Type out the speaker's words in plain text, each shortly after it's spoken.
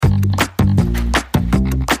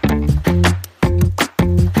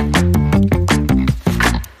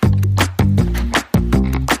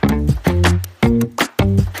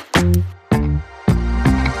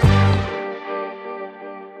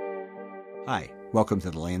Welcome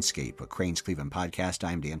to The Landscape, a Crane's Cleveland podcast.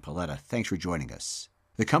 I'm Dan Paletta. Thanks for joining us.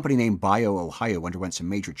 The company named BioOhio underwent some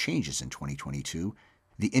major changes in 2022.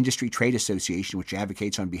 The Industry Trade Association, which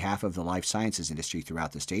advocates on behalf of the life sciences industry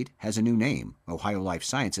throughout the state, has a new name, Ohio Life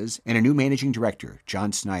Sciences, and a new managing director,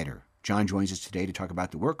 Jon Snyder. Jon joins us today to talk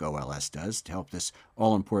about the work OLS does to help this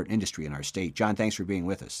all-important industry in our state. Jon, thanks for being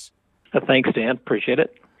with us. Thanks, Dan. Appreciate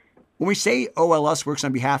it. When we say OLS works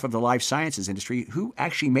on behalf of the life sciences industry, who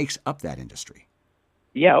actually makes up that industry?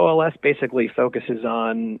 Yeah, OLS basically focuses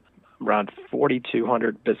on around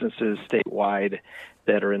 4,200 businesses statewide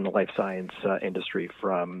that are in the life science industry,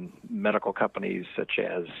 from medical companies such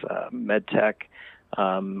as medtech,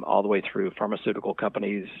 all the way through pharmaceutical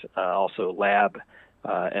companies, also lab,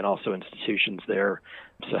 and also institutions there.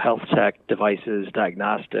 So health tech, devices,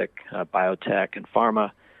 diagnostic, biotech, and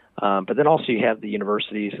pharma. But then also you have the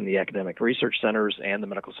universities and the academic research centers and the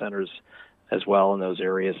medical centers as well in those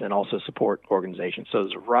areas, and also support organizations. So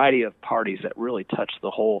there's a variety of parties that really touch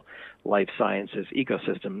the whole life sciences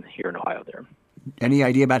ecosystem here in Ohio there. Any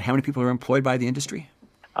idea about how many people are employed by the industry?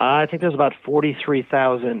 I think there's about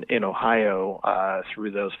 43,000 in Ohio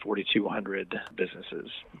through those 4,200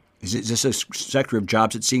 businesses. Is this a sector of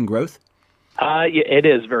jobs that's seeing growth? Yeah, it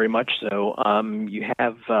is very much so. You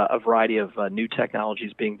have a variety of new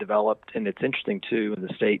technologies being developed, and it's interesting, too, in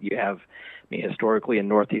the state you have, historically in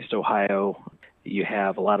Northeast Ohio, you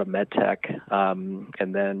have a lot of med tech,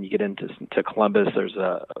 and then you get into Columbus, there's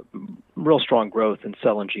a real strong growth in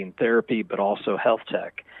cell and gene therapy, but also health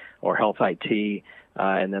tech or health IT,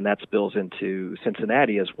 and then that spills into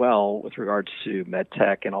Cincinnati as well with regards to med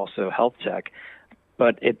tech and also health tech.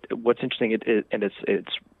 But what's interesting,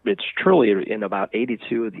 it's truly in about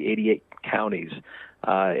 82 of the 88 counties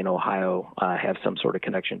in Ohio have some sort of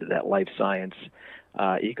connection to that life science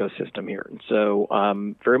ecosystem here. And so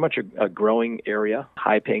very much a growing area,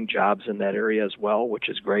 high-paying jobs in that area as well, which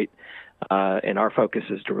is great. And our focus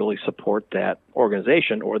is to really support that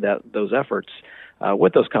organization or those efforts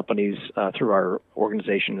with those companies through our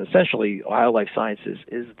organization. Essentially, Ohio Life Sciences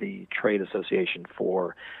is the trade association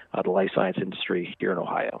for the life science industry here in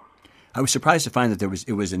Ohio. I was surprised to find that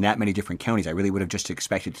it was in that many different counties. I really would have just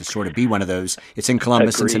expected to sort of be one of those. It's in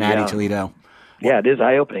Columbus, Cincinnati, Toledo. Yeah, it is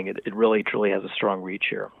eye-opening. It really, truly has a strong reach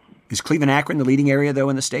here. Is Cleveland-Akron the leading area, though,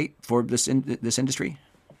 in the state for this industry?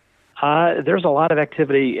 There's a lot of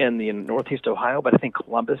activity in the Northeast Ohio, but I think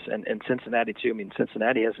Columbus and Cincinnati, too.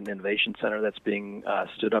 Cincinnati has an innovation center that's being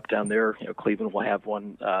stood up down there. Cleveland will have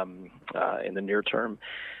one in the near term.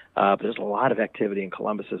 But there's a lot of activity in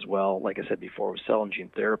Columbus as well. Like I said before, with cell and gene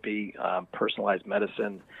therapy, personalized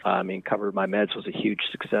medicine. Covered My Meds was a huge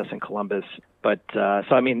success in Columbus. But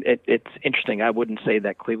it's interesting. I wouldn't say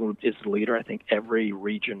that Cleveland is the leader. I think every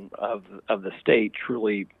region of the state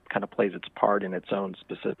truly kind of plays its part in its own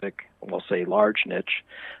specific, we'll say, large niche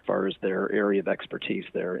as far as their area of expertise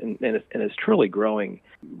there. And it's truly growing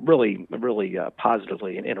really, really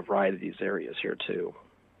positively in a variety of these areres here, too.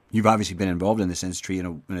 You've obviously been involved in this industry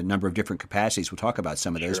in a number of different capacities. We'll talk about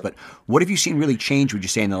some of those. Sure. But what have you seen really change, would you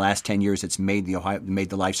say, in the last 10 years that's made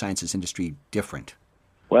the life sciences industry different?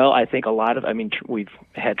 Well, I think we've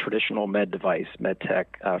had traditional med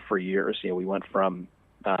tech for years. We went from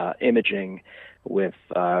imaging with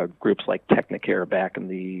groups like Technicare back in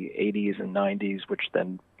the 80s and 90s, which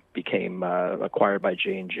then became acquired by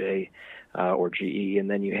J&J or GE. And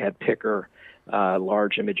then you had Picker,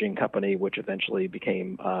 large imaging company, which eventually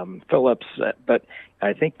became Philips. But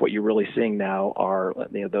I think what you're really seeing now are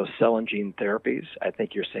those cell and gene therapies. I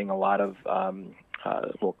think you're seeing a lot of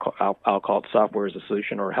I'll call it software as a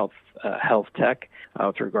solution or health tech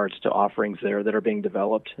with regards to offerings there that are being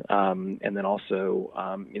developed, and then also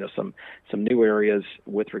some new areas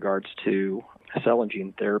with regards to cell and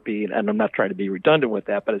gene therapy. And I'm not trying to be redundant with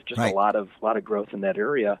that, but it's just right. a lot of growth in that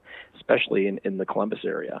area, especially in the Columbus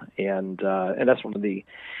area, and that's one of the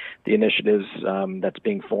initiatives that's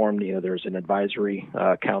being formed. There's an advisory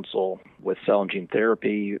council with cell and gene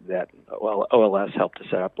therapy that OLS helped to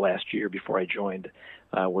set up last year before I joined.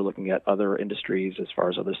 We're looking at other industries as far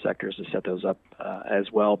as other sectors to set those up as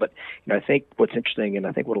well. But I think what's interesting, and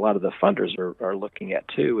I think what a lot of the funders are looking at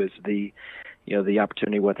too, is the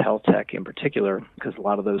opportunity with health tech in particular, because a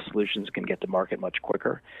lot of those solutions can get to market much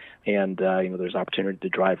quicker, and there's opportunity to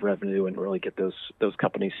drive revenue and really get those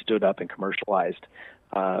companies stood up and commercialized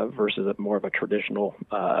versus more of a traditional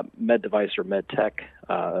med device or med tech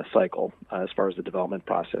cycle as far as the development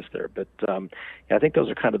process there. But I think those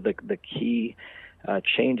are kind of the key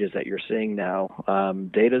changes that you're seeing now.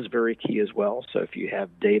 Data is very key as well. So if you have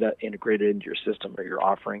data integrated into your system or your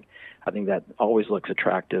offering, I think that always looks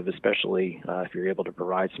attractive, especially if you're able to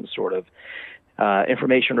provide some sort of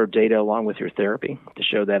information or data along with your therapy to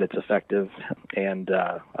show that it's effective and,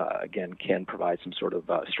 again, can provide some sort of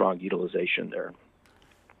strong utilization there.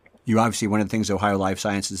 You obviously, one of the things Ohio Life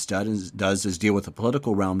Sciences does is deal with the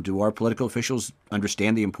political realm. Do our political officials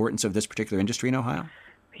understand the importance of this particular industry in Ohio?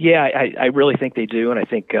 Yeah, I really think they do, and I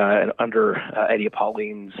think under Eddie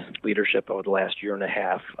Pauline's leadership over the last year and a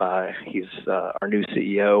half, he's our new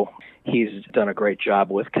CEO. He's done a great job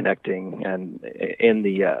with connecting and in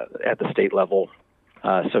the at the state level.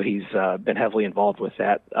 So he's been heavily involved with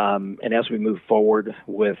that. And as we move forward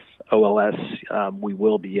with OLS, we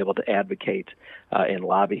will be able to advocate and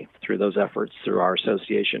lobby through those efforts through our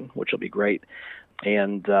association, which will be great.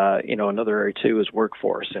 And, another area, too, is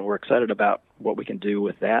workforce. And we're excited about what we can do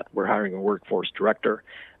with that. We're hiring a workforce director.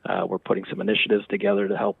 We're putting some initiatives together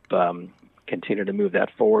to help continue to move that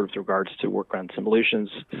forward with regards to work on some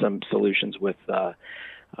solutions with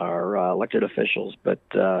our elected officials. But,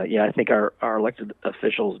 I think our elected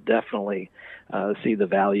officials definitely see the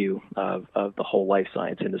value of the whole life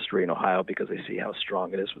science industry in Ohio because they see how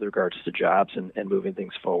strong it is with regards to jobs and moving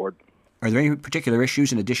things forward. Are there any particular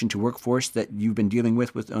issues in addition to workforce that you've been dealing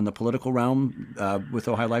with on the political realm with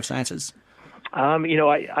Ohio Life Sciences?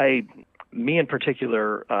 Me in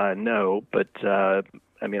particular, no, but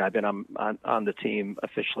I've been on the team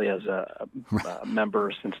officially as a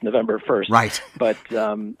member since November 1st. Right. But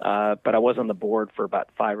I was on the board for about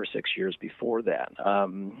 5 or 6 years before that.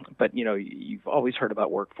 But you've always heard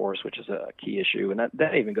about workforce, which is a key issue, and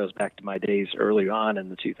that even goes back to my days early on in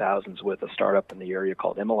the 2000s with a startup in the area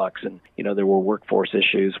called Imelux, and there were workforce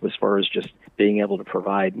issues as far as just being able to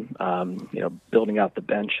provide, building out the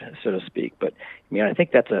bench, so to speak. But I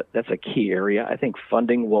think that's a key area. I think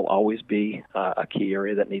funding will always be a key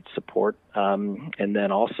area that needs support. And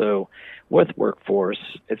then also with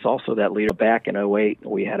workforce, it's also that leader. Back in 2008,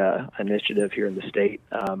 we had an initiative here in the state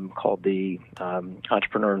called the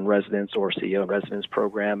Entrepreneur in Residence or CEO in Residence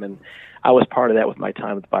program. And I was part of that with my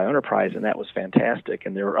time with BioEnterprise, and that was fantastic.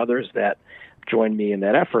 And there were others that joined me in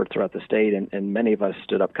that effort throughout the state, and many of us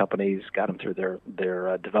stood up companies, got them through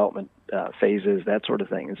their development phases, that sort of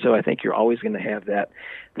thing. And so I think you're always going to have that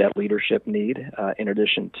leadership need in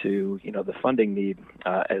addition to the funding need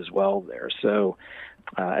as well there. So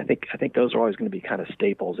I think those are always going to be kind of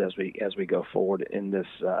staples as we go forward in this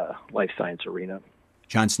life science arena.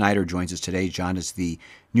 Jon Snyder joins us today. Jon is the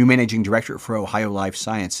new managing director for Ohio Life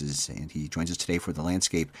Sciences, and he joins us today for The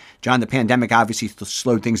Landscape. Jon, the pandemic obviously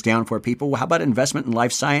slowed things down for people. How about investment in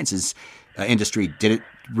life sciences industry? Did it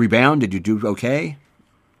rebound? Did you do okay?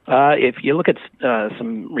 If you look at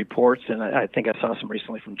some reports, and I think I saw some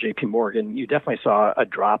recently from J.P. Morgan, you definitely saw a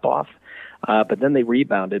drop-off, but then they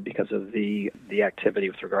rebounded because of the activity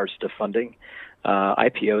with regards to funding.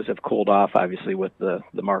 IPOs have cooled off, obviously, with the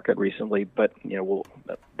market recently, but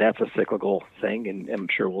that's a cyclical thing, and I'm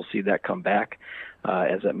sure we'll see that come back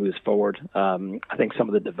as that moves forward. I think some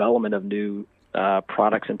of the development of new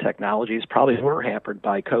products and technologies probably were hampered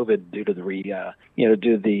by COVID due to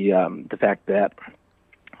the fact that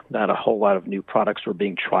not a whole lot of new products were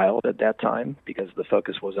being trialed at that time because the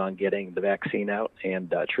focus was on getting the vaccine out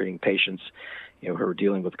and treating patients who were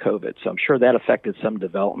dealing with COVID. So I'm sure that affected some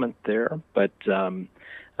development there, but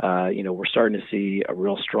we're starting to see a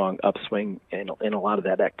real strong upswing in a lot of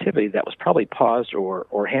that activity that was probably paused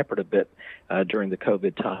or hampered a bit during the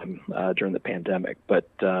COVID time, during the pandemic. But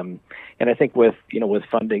and I think with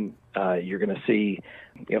funding, you're going to see,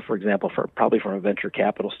 for example, probably from a venture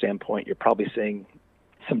capital standpoint, you're probably seeing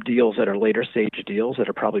some deals that are later stage deals that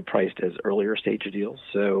are probably priced as earlier stage deals.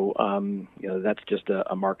 So, that's just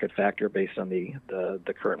a market factor based on the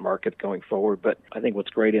current market going forward. But I think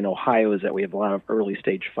what's great in Ohio is that we have a lot of early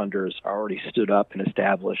stage funders already stood up and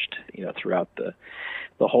established, throughout the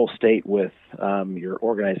whole state with your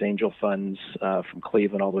organized angel funds from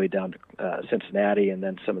Cleveland all the way down to Cincinnati, and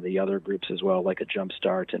then some of the other groups as well, like a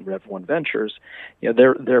Jumpstart and Rev One Ventures.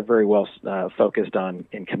 They're very well focused on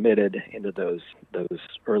and committed into those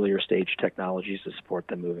earlier stage technologies to support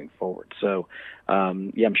them moving forward. So,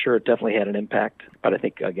 I'm sure it definitely had an impact, but I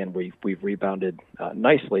think again we've rebounded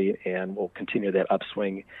nicely, and we'll continue that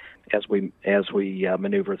upswing as we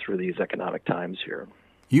maneuver through these economic times here.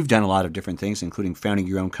 You've done a lot of different things, including founding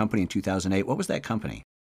your own company in 2008. What was that company?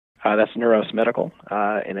 That's Neuros Medical,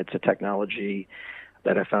 and it's a technology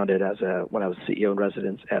that I founded when I was CEO in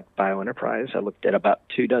residence at BioEnterprise. I looked at about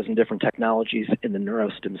 24 different technologies in the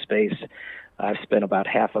neurostim space. I've spent about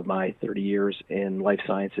half of my 30 years in life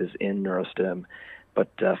sciences in neurostim. but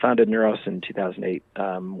founded Neuros in 2008,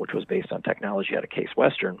 which was based on technology out of Case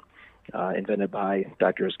Western, invented by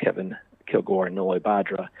Drs. Kevin Kilgore and Niloy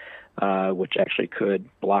Badra, which actually could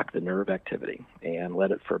block the nerve activity, and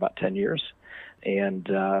led it for about 10 years. And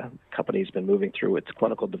the company's been moving through its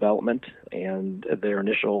clinical development, and their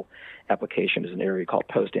initial application is an area called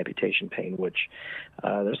post-amputation pain, which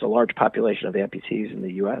there's a large population of amputees in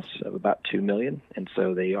the U.S. of about 2 million, and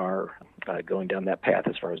so they are going down that path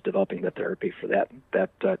as far as developing the therapy for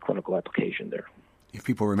that clinical application there. If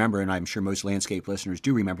people remember, and I'm sure most landscape listeners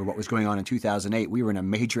do remember what was going on in 2008, we were in a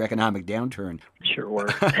major economic downturn. Sure were.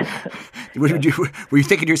 Were you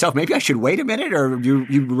thinking to yourself, maybe I should wait a minute, or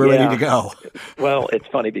you were ready to go? Well, it's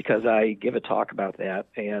funny because I give a talk about that,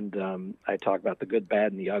 and I talk about the good,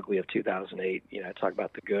 bad, and the ugly of 2008. I talk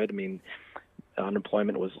about the good. I mean,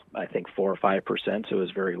 unemployment was, I think, 4 or 5%, so it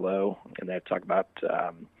was very low. And I talk about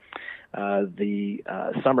the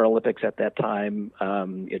Summer Olympics at that time,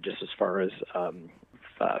 just as far as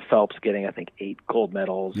Phelps getting, I think, 8 gold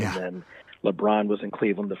medals, and then LeBron was in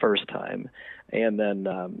Cleveland the first time, and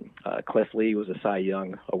then Cliff Lee was a Cy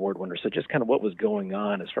Young Award winner. So just kind of what was going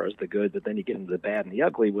on as far as the good, but then you get into the bad and the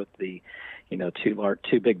ugly with the,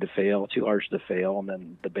 too big to fail, too large to fail, and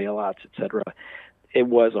then the bailouts, et cetera. It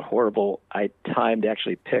was a horrible time to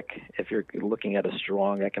actually pick, if you're looking at a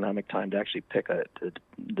strong economic time, to actually pick to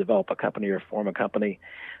develop a company or form a company.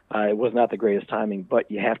 It was not the greatest timing, but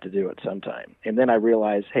you have to do it sometime. And then I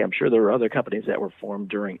realized, hey, I'm sure there were other companies that were formed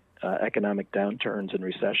during economic downturns and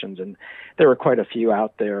recessions, and there were quite a few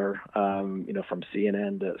out there, from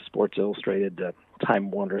CNN to Sports Illustrated to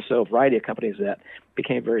Time Warner. So a variety of companies that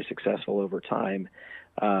became very successful over time.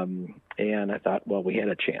 And I thought, well, we had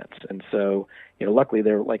a chance. And so, luckily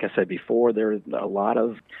there, like I said before, there are a lot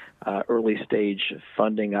of early stage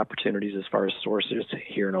funding opportunities as far as sources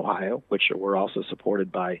here in Ohio, which were also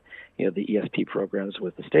supported by, the ESP programs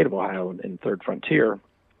with the state of Ohio and Third Frontier.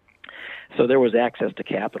 So there was access to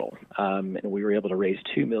capital, and we were able to raise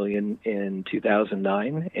 $2 million in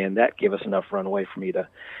 2009, and that gave us enough runway for me to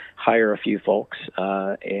hire a few folks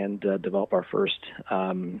and develop our first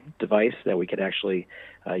device that we could actually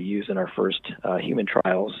use in our first human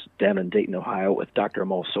trials down in Dayton, Ohio, with Dr.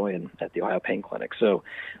 Amol Soyan at the Ohio Pain Clinic. So,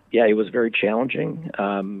 yeah, it was very challenging,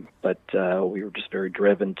 but we were just very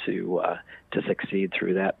driven to succeed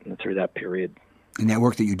through that period. In that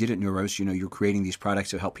work that you did at Neuros, you're creating these products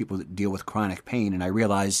to help people that deal with chronic pain. And I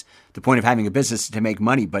realize the point of having a business is to make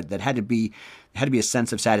money, but that had to be a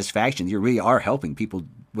sense of satisfaction. You really are helping people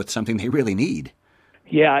with something they really need.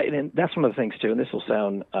 Yeah, and that's one of the things too. And this will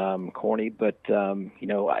sound corny, but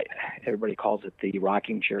everybody calls it the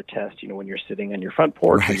rocking chair test. When you're sitting on your front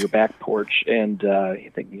porch or your back porch, and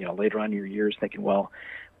you think, later on in your years, thinking, well,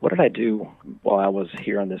 what did I do while I was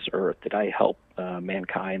here on this earth? Did I help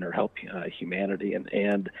mankind or help humanity?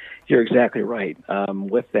 And you're exactly right.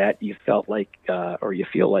 With that, you felt like, or you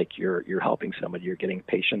feel like you're helping somebody. You're getting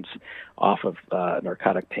patients off of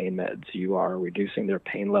narcotic pain meds. You are reducing their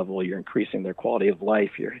pain level. You're increasing their quality of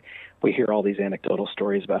life. We hear all these anecdotal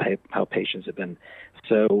stories about how patients have been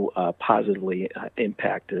so positively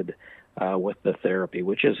impacted with the therapy,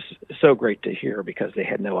 which is so great to hear because they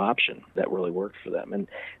had no option that really worked for them. And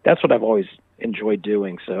that's what I've always enjoyed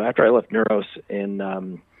doing. So after I left Neuros in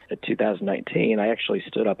 2019, I actually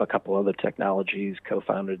stood up a couple other technologies,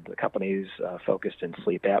 co-founded the companies focused in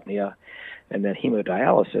sleep apnea and then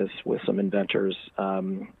hemodialysis with some inventors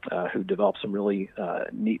who developed some really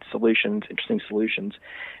neat solutions, interesting solutions,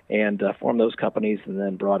 and formed those companies and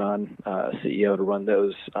then brought on a CEO to run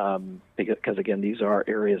those because again, these are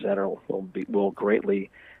areas that will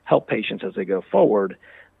greatly help patients as they go forward.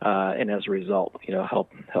 And as a result,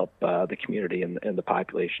 help the community and the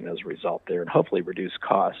population as a result there, and hopefully reduce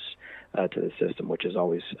costs to the system, which is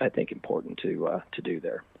always, I think, important to do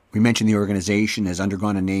there. We mentioned the organization has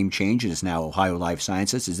undergone a name change and is now Ohio Life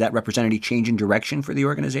Sciences. Does that represent any change in direction for the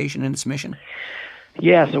organization and its mission?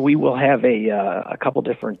 Yeah, so we will have a couple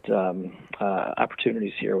different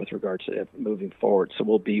opportunities here with regards to moving forward. So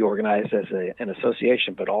we'll be organized as an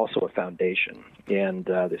association, but also a foundation. And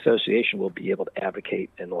the association will be able to advocate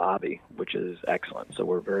and lobby, which is excellent. So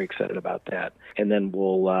we're very excited about that. And then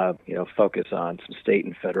we'll focus on some state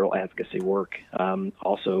and federal advocacy work.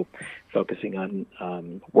 Also focusing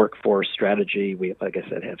on workforce strategy. We, like I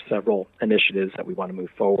said, have several initiatives that we want to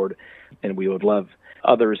move forward, and we would love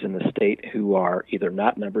others in the state who are either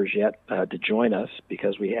not members yet to join us,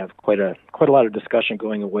 because we have quite a lot of discussion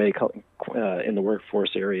going away in the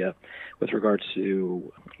workforce area with regards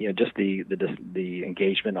to just the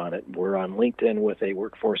engagement on it. We're on LinkedIn with a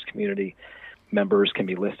workforce community members can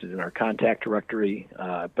be listed in our contact directory,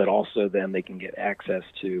 but also then they can get access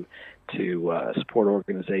to support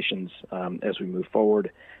organizations as we move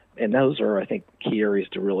forward. And those are, I think, key areas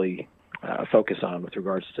to really focus on with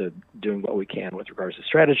regards to doing what we can with regards to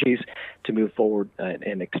strategies to move forward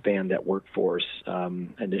and expand that workforce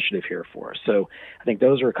initiative here for us. So I think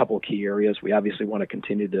those are a couple of key areas. We obviously want to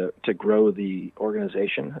continue to grow the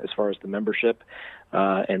organization as far as the membership.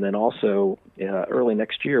 And then also early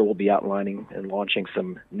next year, we'll be outlining and launching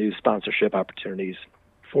some new sponsorship opportunities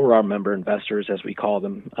for our member investors, as we call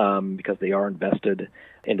them, because they are invested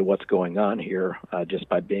into what's going on here just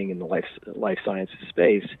by being in the life sciences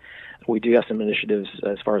space. We do have some initiatives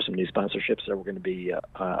as far as some new sponsorships that we're going to be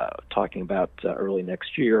talking about early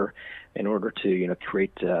next year in order to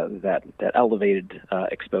create that elevated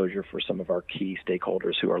exposure for some of our key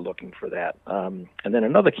stakeholders who are looking for that. And then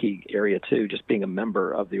another key area too, just being a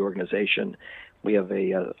member of the organization. We have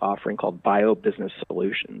a offering called Bio Business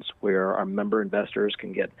Solutions, where our member investors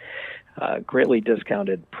can get greatly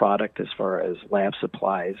discounted product as far as lab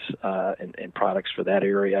supplies and products for that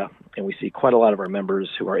area. And we see quite a lot of our members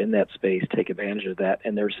who are in that space take advantage of that,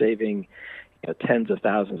 and they're saving tens of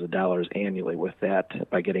thousands of dollars annually with that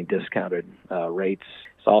by getting discounted rates.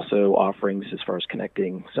 It's also offerings as far as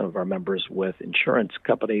connecting some of our members with insurance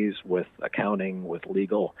companies, with accounting, with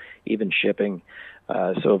legal, even shipping.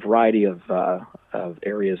 So a variety of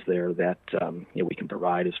areas there that we can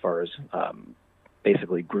provide as far as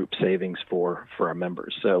basically group savings for our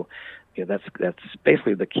members. So that's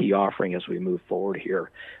basically the key offering as we move forward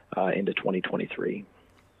here into 2023.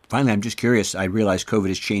 Finally, I'm just curious. I realize COVID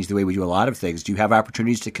has changed the way we do a lot of things. Do you have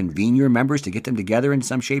opportunities to convene your members, to get them together in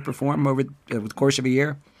some shape or form over the course of a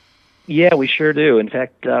year? Yeah, we sure do. In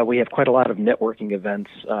fact, we have quite a lot of networking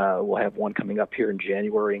events. We'll have one coming up here in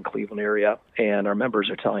January in Cleveland area, and our members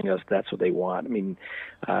are telling us that's what they want. I mean,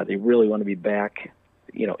 they really want to be back,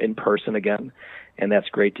 in person again, and that's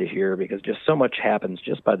great to hear because just so much happens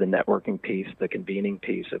just by the networking piece, the convening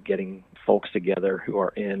piece of getting folks together who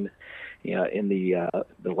are in the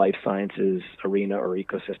life sciences arena or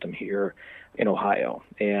ecosystem here in Ohio.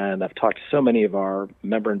 And I've talked to so many of our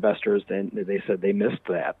member investors, and they said they missed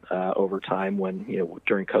that over time when,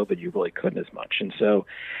 during COVID, you really couldn't as much. And so,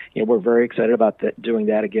 we're very excited about doing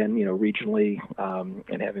that again, regionally,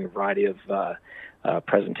 and having a variety of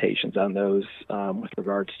presentations on those with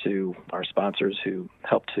regards to our sponsors who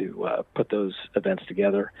help to put those events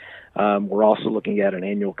together. We're also looking at an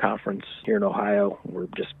annual conference here in Ohio. We're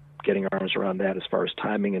just getting our arms around that as far as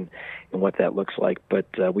timing and what that looks like. But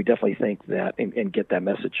we definitely think that and get that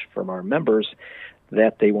message from our members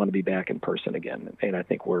that they want to be back in person again. And I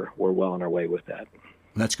think we're well on our way with that.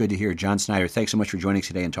 That's good to hear. Jon Snyder, thanks so much for joining us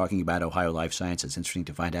today and talking about Ohio Life Science. It's interesting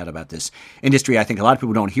to find out about this industry I think a lot of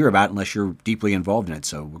people don't hear about unless you're deeply involved in it.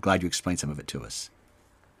 So we're glad you explained some of it to us.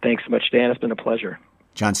 Thanks so much, Dan. It's been a pleasure.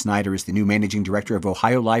 Jon Snyder is the new managing director of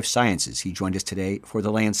Ohio Life Sciences. He joined us today for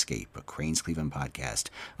The Landscape, a Crain's Cleveland podcast.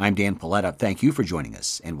 I'm Dan Paletta. Thank you for joining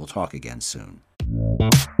us, and we'll talk again soon.